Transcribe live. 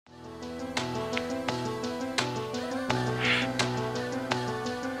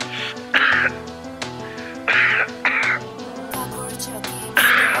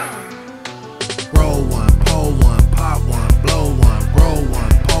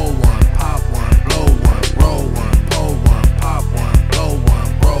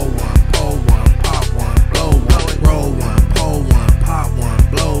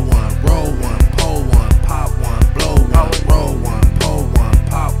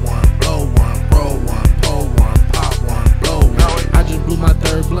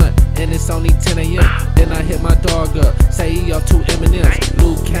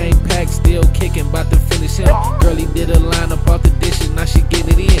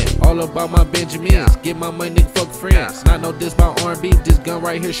all about my Benjamins. Get my money, nigga, fuck friends. Not know this about R&B, this gun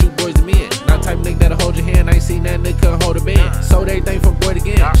right here shoot boys to men. Not type of nigga that'll hold your hand, I ain't seen that nigga couldn't hold a band. Sold everything from boy to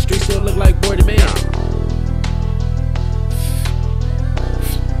again, street still look like boy to man.